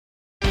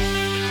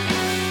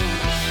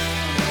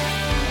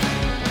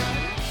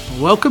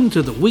welcome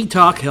to the We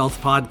Talk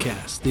Health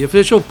podcast, the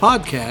official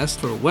podcast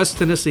for West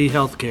Tennessee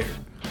Healthcare.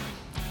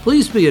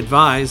 Please be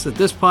advised that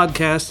this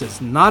podcast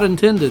is not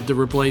intended to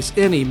replace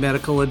any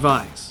medical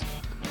advice.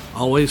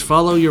 Always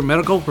follow your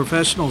medical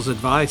professional's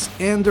advice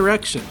and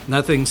direction.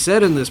 Nothing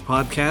said in this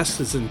podcast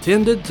is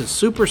intended to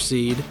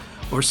supersede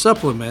or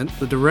supplement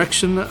the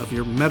direction of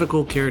your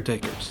medical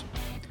caretakers.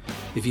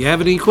 If you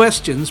have any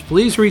questions,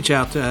 please reach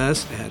out to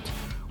us at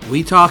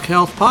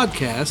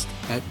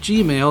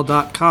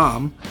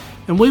wetalkhealthpodcast@gmail.com,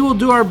 and we will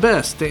do our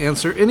best to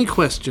answer any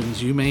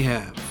questions you may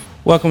have.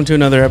 Welcome to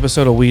another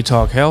episode of We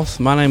Talk Health.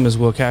 My name is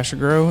Will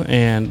Cashagro,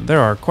 and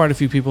there are quite a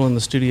few people in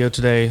the studio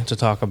today to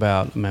talk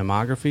about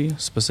mammography,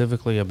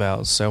 specifically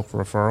about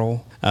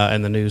self-referral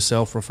and the new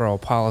self-referral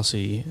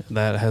policy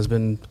that has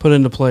been put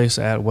into place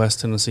at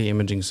West Tennessee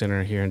Imaging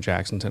Center here in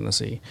Jackson,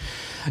 Tennessee.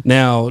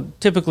 Now,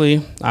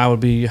 typically, I would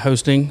be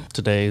hosting.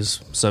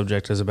 Today's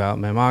subject is about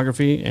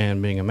mammography,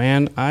 and being a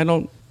man, I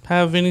don't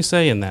have any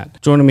say in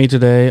that. Joining me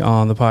today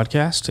on the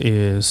podcast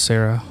is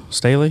Sarah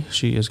Staley.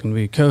 She is going to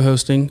be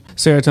co-hosting.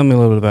 Sarah, tell me a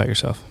little bit about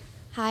yourself.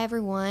 Hi,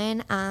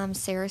 everyone. I'm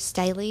Sarah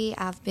Staley.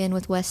 I've been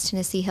with West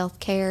Tennessee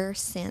Healthcare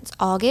since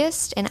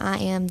August, and I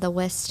am the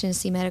West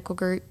Tennessee Medical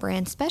Group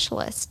brand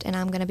specialist, and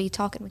I'm going to be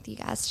talking with you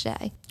guys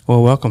today.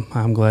 Well, welcome.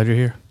 I'm glad you're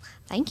here.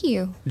 Thank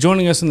you.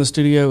 Joining us in the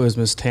studio is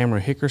Ms.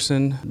 Tamara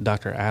Hickerson,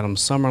 Dr. Adam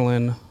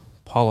Summerlin,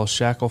 Paula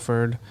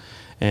Shackelford,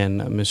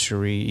 and Ms.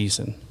 Cherie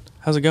Eason.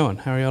 How's it going?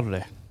 How are y'all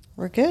today?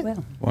 We're good.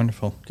 Well,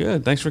 wonderful.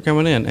 Good. Thanks for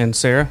coming in. And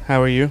Sarah,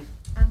 how are you?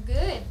 I'm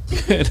good.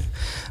 Good.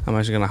 I'm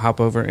actually going to hop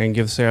over and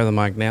give Sarah the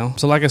mic now.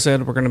 So like I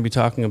said, we're going to be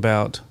talking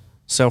about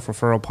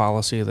self-referral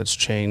policy that's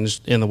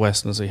changed in the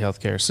West Tennessee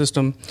healthcare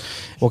system.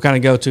 We'll kind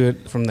of go to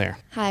it from there.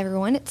 Hi,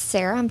 everyone. It's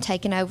Sarah. I'm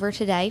taking over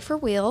today for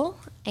Will.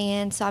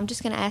 And so I'm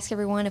just going to ask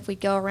everyone if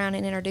we'd go around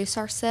and introduce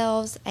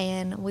ourselves,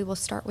 and we will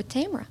start with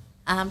Tamara.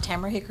 I'm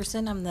Tamara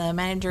Hickerson. I'm the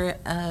manager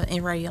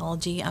in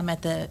radiology. I'm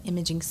at the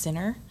Imaging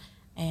Center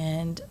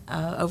and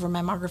over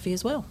mammography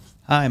as well.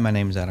 Hi, my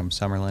name is Adam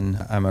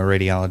Summerlin. I'm a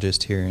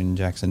radiologist here in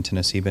Jackson,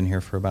 Tennessee. Been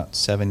here for about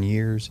 7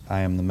 years.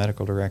 I am the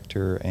medical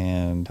director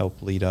and help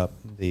lead up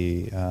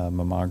the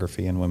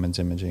mammography and women's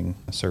imaging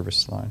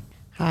service line.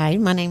 Hi,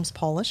 my name's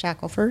Paula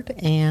Shackelford,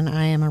 and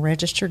I am a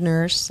registered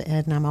nurse,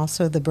 and I'm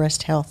also the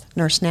breast health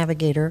nurse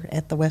navigator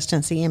at the West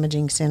Tennessee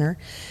Imaging Center.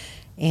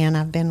 And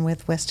I've been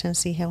with West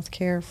Tennessee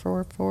Healthcare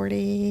for 40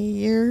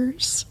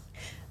 years.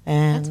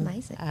 And, that's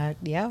amazing.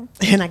 Yeah,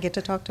 and I get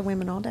to talk to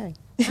women all day.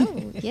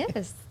 Oh,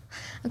 yes.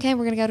 Okay,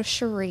 we're going to go to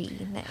Cherie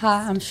next.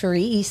 Hi, I'm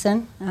Cherie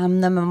Eason.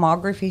 I'm the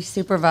mammography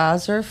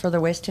supervisor for the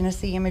West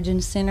Tennessee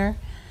Imaging Center.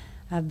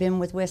 I've been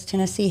with West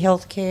Tennessee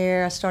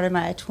Healthcare. I started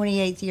my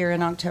 28th year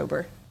in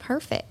October.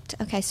 Perfect.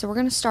 Okay, so we're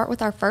going to start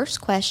with our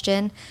first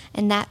question,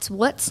 and that's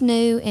what's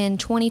new in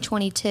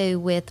 2022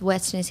 with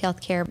West Tennessee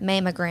Healthcare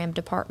mammogram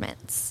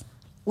departments?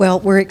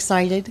 Well, we're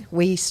excited.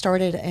 We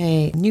started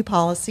a new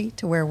policy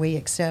to where we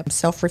accept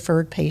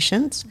self-referred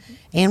patients,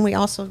 and we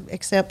also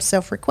accept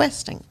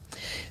self-requesting.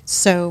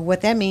 So what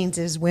that means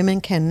is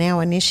women can now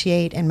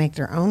initiate and make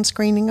their own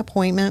screening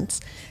appointments,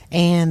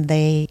 and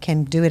they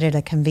can do it at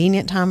a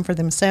convenient time for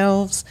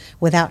themselves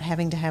without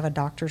having to have a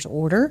doctor's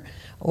order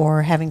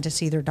or having to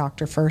see their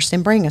doctor first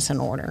and bring us an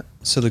order.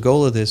 So the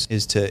goal of this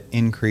is to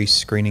increase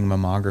screening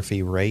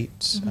mammography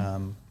rates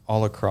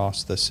all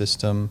across the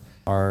system.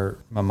 Our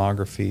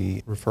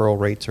mammography referral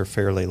rates are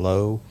fairly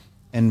low,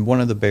 and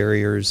one of the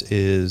barriers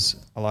is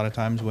a lot of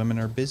times women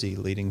are busy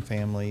leading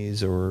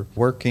families or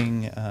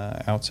working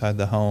outside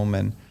the home,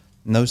 and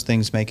those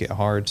things make it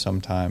hard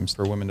sometimes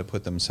for women to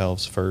put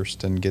themselves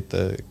first and get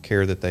the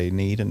care that they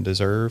need and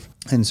deserve.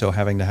 And so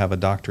having to have a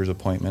doctor's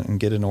appointment and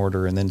get an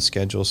order and then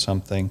schedule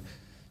something.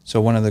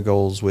 So one of the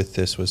goals with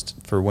this was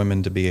for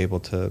women to be able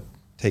to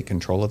take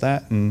control of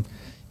that, and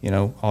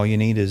all you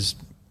need is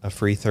a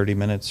free 30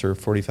 minutes or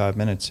 45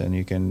 minutes, and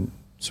you can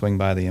swing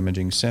by the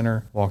imaging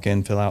center, walk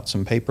in, fill out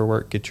some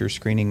paperwork, get your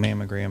screening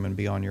mammogram, and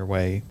be on your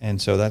way. And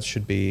so that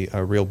should be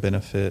a real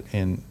benefit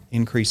in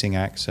increasing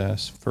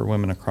access for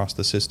women across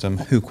the system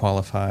who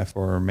qualify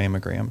for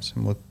mammograms.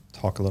 And we'll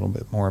talk a little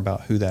bit more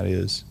about who that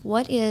is.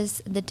 What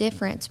is the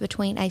difference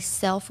between a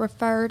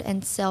self-referred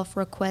and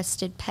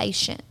self-requested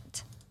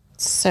patient?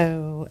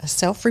 So a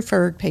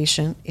self-referred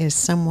patient is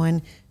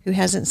someone who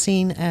hasn't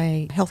seen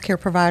a healthcare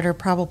provider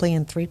probably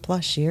in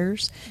 3+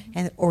 years,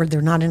 or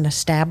they're not an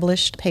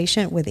established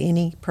patient with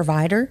any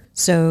provider,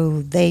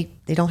 so they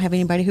don't have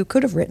anybody who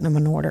could have written them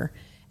an order.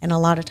 And a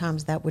lot of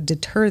times that would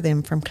deter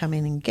them from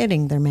coming and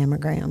getting their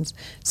mammograms.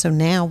 So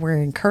now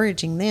we're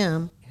encouraging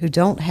them who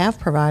don't have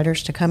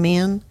providers to come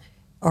in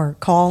or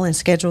call and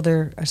schedule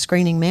their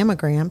screening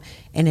mammogram.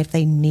 And if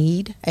they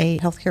need a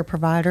healthcare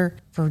provider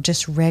for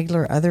just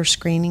regular other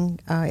screening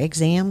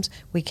exams,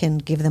 we can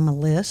give them a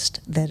list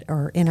that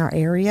are in our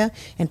area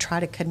and try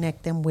to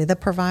connect them with a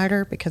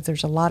provider, because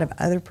there's a lot of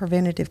other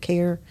preventative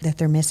care that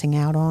they're missing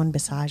out on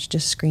besides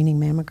just screening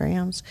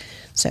mammograms.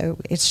 So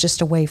it's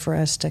just a way for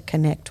us to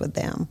connect with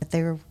them. If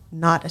they're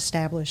not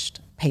established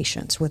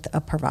patients with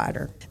a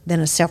provider, then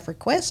a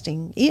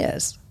self-requesting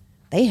is.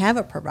 they have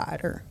a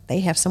provider. They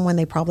have someone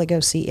they probably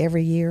go see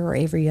every year or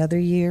every other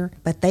year,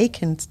 but they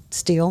can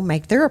still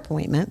make their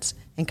appointments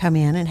and come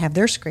in and have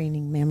their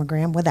screening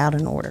mammogram without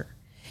an order.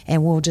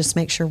 And we'll just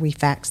make sure we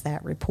fax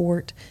that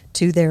report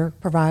to their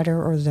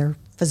provider or their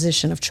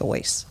physician of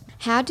choice.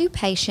 How do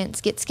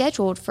patients get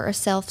scheduled for a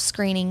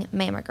self-screening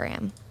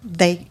mammogram?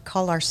 They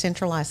call our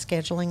centralized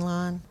scheduling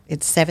line.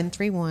 It's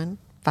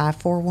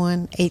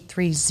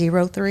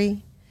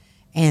 731-541-8303.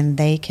 And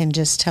they can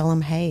just tell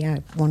them, hey,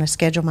 I want to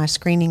schedule my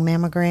screening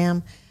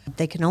mammogram.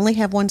 They can only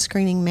have one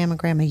screening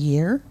mammogram a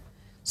year.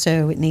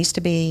 So it needs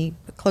to be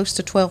close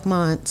to 12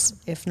 months,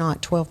 if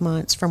not 12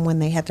 months, from when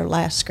they had their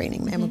last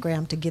screening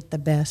mammogram to get the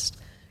best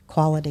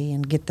quality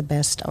and get the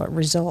best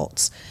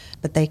results.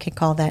 But they can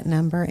call that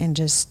number and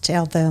just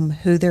tell them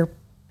who their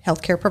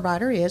healthcare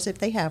provider is if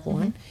they have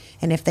one.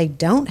 And if they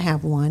don't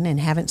have one and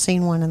haven't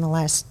seen one in the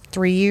last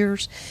 3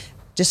 years,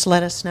 just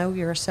let us know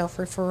you're a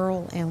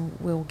self-referral and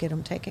we'll get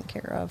them taken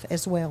care of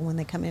as well when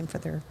they come in for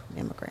their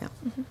mammogram.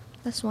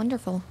 That's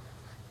wonderful.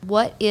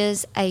 What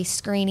is a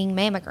screening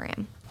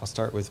mammogram? I'll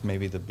start with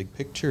maybe the big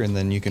picture, and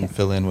then you can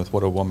fill in with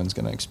what a woman's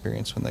going to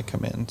experience when they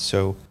come in.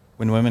 So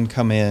when women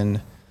come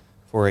in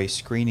for a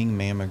screening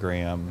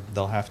mammogram,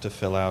 they'll have to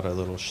fill out a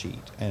little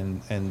sheet.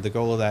 And the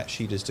goal of that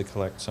sheet is to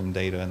collect some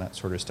data and that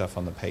sort of stuff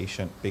on the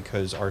patient,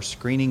 because our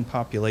screening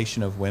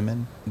population of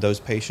women, those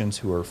patients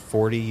who are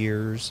 40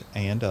 years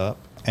and up,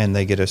 and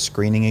they get a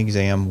screening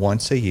exam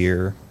once a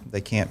year,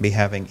 they can't be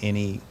having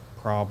any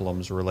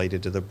problems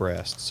related to the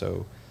breast.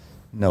 So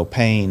no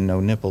pain, no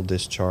nipple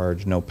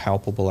discharge, no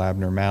palpable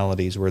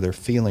abnormalities where they're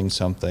feeling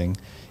something.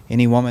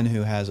 Any woman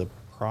who has a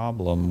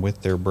problem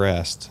with their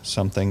breast,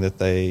 something that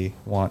they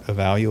want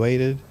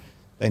evaluated,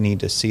 they need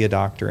to see a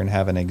doctor and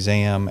have an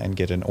exam and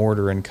get an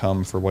order and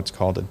come for what's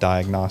called a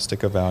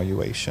diagnostic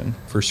evaluation.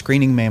 For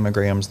screening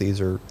mammograms, these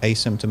are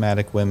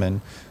asymptomatic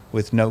women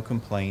with no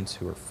complaints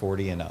who are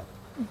 40 and up.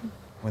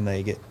 When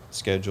they get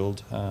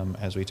scheduled,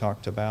 as we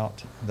talked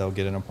about, they'll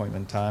get an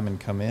appointment time and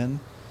come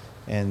in.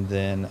 And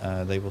then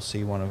they will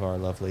see one of our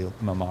lovely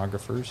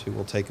mammographers who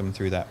will take them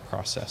through that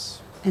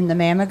process. In the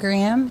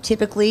mammogram,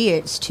 typically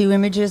it's 2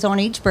 images on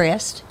each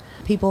breast.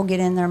 People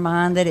get in their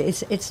mind that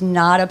it's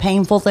not a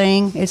painful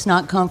thing. It's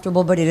not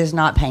comfortable, but it is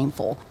not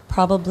painful.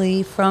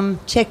 Probably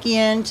from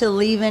check-in to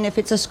leaving, if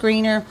it's a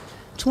screener,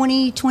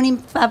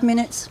 25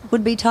 minutes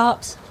would be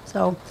tops.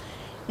 So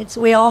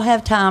we all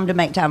have time to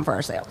make time for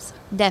ourselves.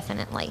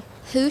 Definitely.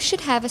 Who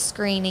should have a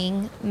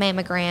screening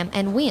mammogram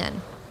and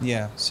when?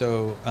 Yeah,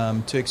 so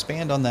to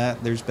expand on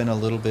that, there's been a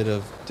little bit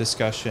of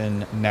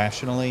discussion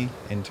nationally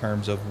in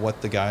terms of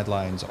what the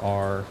guidelines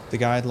are. The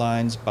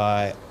guidelines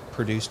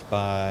produced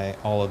by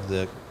all of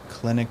the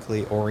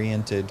clinically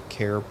oriented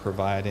care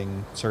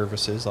providing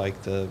services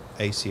like the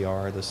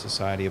ACR, the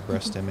Society of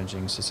Breast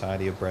Imaging,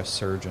 Society of Breast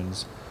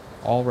Surgeons,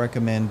 all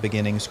recommend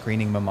beginning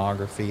screening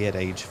mammography at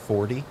age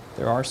 40.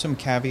 There are some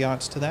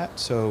caveats to that.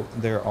 So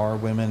there are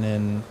women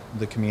in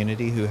the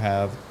community who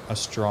have a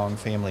strong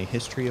family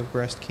history of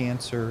breast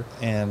cancer,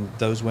 and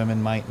those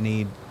women might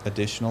need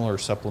additional or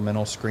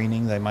supplemental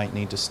screening. They might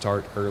need to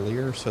start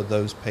earlier. So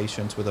those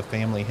patients with a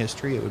family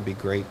history, it would be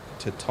great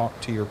to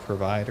talk to your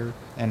provider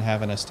and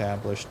have an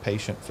established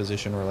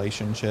patient-physician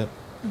relationship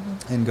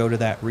and go to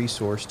that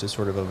resource to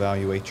sort of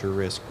evaluate your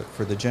risk. But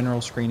for the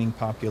general screening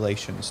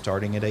population,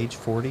 starting at age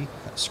 40,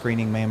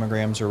 screening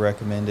mammograms are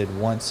recommended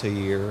once a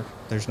year.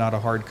 There's not a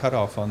hard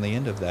cutoff on the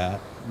end of that.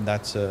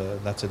 That's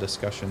a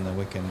discussion that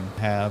we can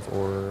have,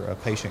 or a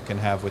patient can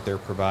have with their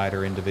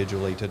provider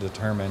individually to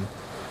determine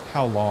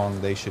how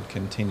long they should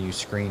continue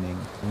screening.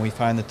 And we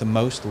find that the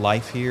most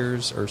life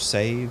years are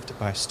saved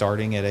by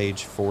starting at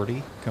age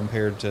 40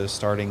 compared to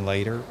starting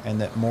later, and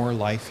that more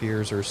life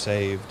years are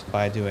saved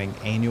by doing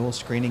annual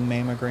screening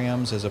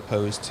mammograms as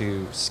opposed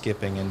to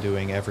skipping and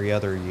doing every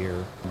other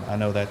year. I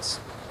know that's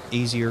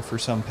easier for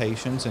some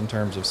patients in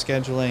terms of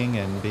scheduling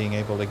and being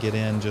able to get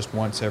in just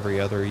once every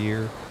other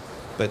year,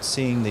 but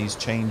seeing these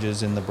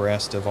changes in the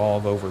breast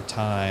evolve over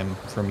time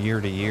from year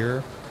to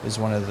year is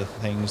one of the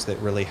things that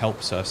really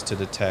helps us to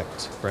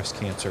detect breast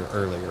cancer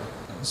earlier.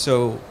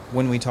 So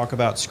when we talk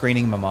about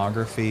screening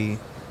mammography,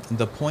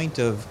 the point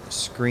of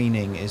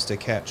screening is to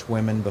catch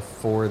women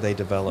before they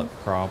develop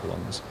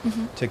problems,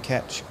 to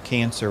catch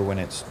cancer when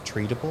it's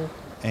treatable.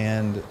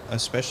 And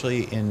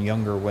especially in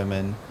younger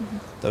women,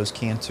 those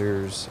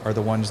cancers are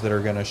the ones that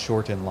are going to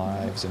shorten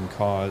lives and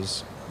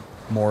cause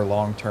more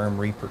long-term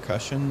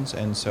repercussions.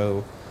 And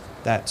so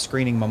that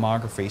screening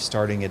mammography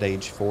starting at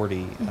age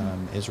 40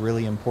 is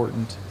really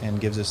important and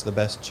gives us the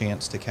best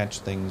chance to catch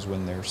things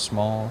when they're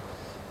small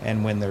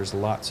and when there's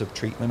lots of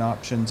treatment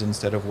options,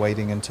 instead of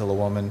waiting until a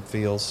woman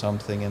feels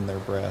something in their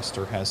breast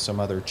or has some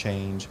other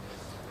change.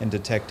 And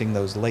detecting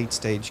those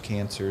late-stage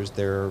cancers,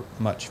 there are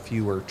much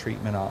fewer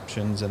treatment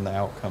options and the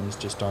outcomes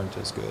just aren't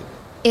as good.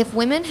 If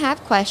women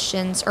have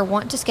questions or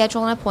want to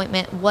schedule an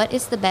appointment, what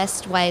is the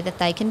best way that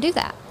they can do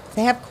that? If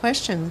they have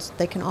questions,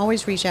 they can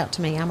always reach out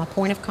to me. I'm a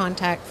point of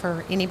contact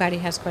for anybody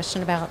who has a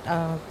question about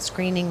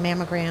screening,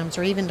 mammograms,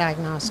 or even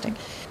diagnostic.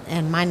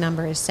 And my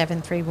number is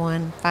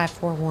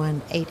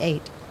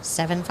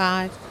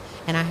 731-541-8875.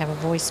 and I have a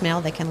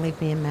voicemail. They can leave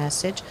me a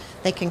message.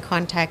 They can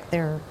contact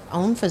their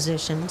own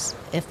physicians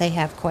if they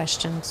have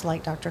questions,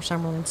 like Dr.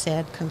 Summerlin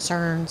said,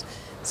 concerns,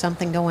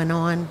 something going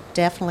on.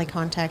 Definitely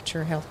contact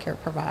your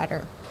healthcare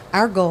provider.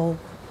 Our goal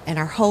and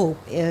our hope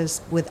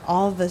is, with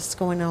all this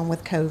going on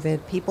with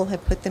COVID, people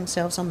have put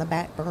themselves on the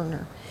back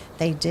burner.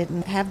 They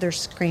didn't have their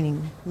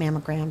screening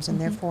mammograms, and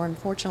therefore,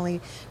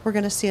 unfortunately, we're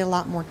going to see a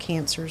lot more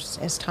cancers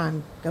as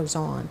time goes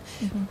on.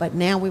 But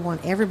now we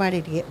want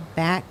everybody to get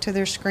back to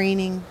their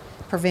screening,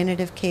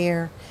 preventative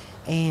care,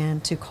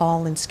 and to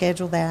call and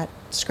schedule that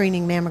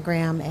screening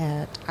mammogram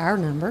at our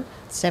number,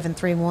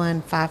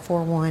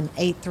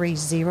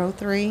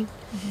 731-541-8303,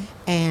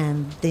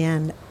 and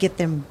then get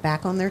them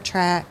back on their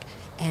track.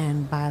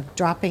 And by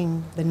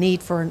dropping the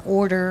need for an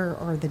order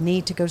or the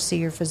need to go see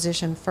your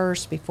physician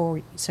first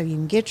so you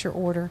can get your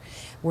order,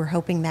 we're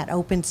hoping that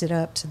opens it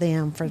up to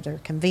them for their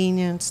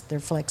convenience,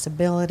 their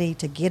flexibility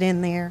to get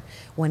in there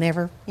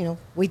whenever,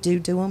 we do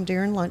them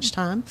during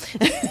lunchtime.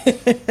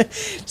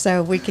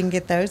 So we can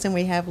get those, and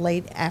we have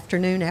late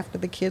afternoon after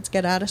the kids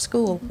get out of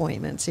school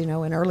appointments,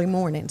 and early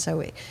morning.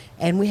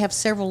 And we have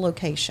several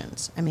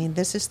locations. I mean,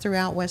 this is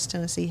throughout West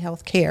Tennessee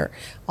Health Care.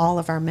 All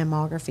of our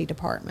mammography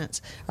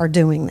departments are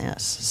doing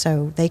this.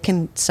 So they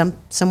can,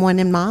 someone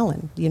in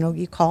Milan,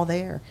 you call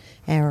there,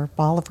 or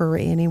Bolivar or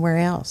anywhere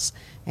else,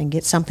 and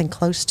get something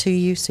close to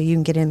you so you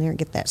can get in there and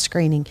get that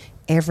screening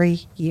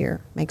every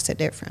year. Makes a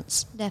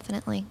difference.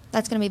 Definitely.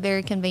 That's going to be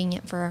very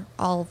convenient for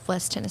all of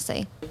West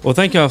Tennessee. Well,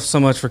 thank y'all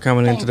so much for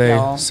coming in today.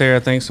 y'all. Sarah,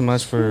 thanks so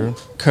much for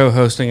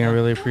co-hosting. I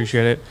really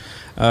appreciate it.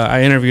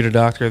 I interviewed a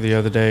doctor the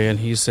other day, and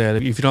he said,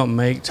 if you don't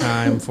make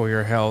time for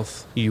your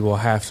health, you will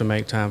have to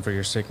make time for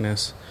your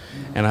sickness.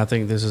 And I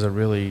think this is a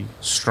really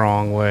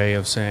strong way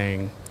of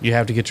saying you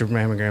have to get your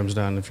mammograms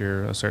done if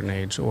you're a certain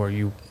age, or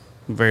you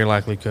very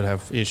likely could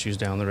have issues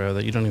down the road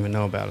that you don't even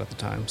know about at the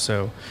time.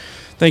 So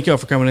thank you all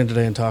for coming in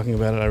today and talking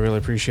about it. I really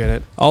appreciate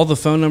it. All the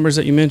phone numbers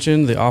that you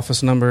mentioned, the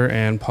office number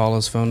and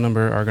Paula's phone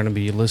number, are going to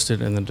be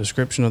listed in the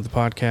description of the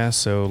podcast.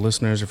 So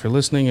listeners, if you're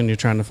listening and you're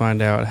trying to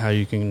find out how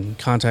you can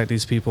contact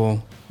these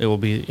people, it will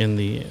be in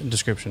the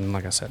description,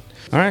 like I said.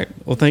 All right.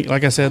 Well,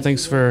 like I said,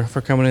 thanks for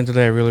coming in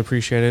today. I really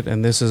appreciate it.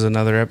 And this is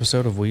another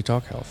episode of We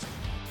Talk Health.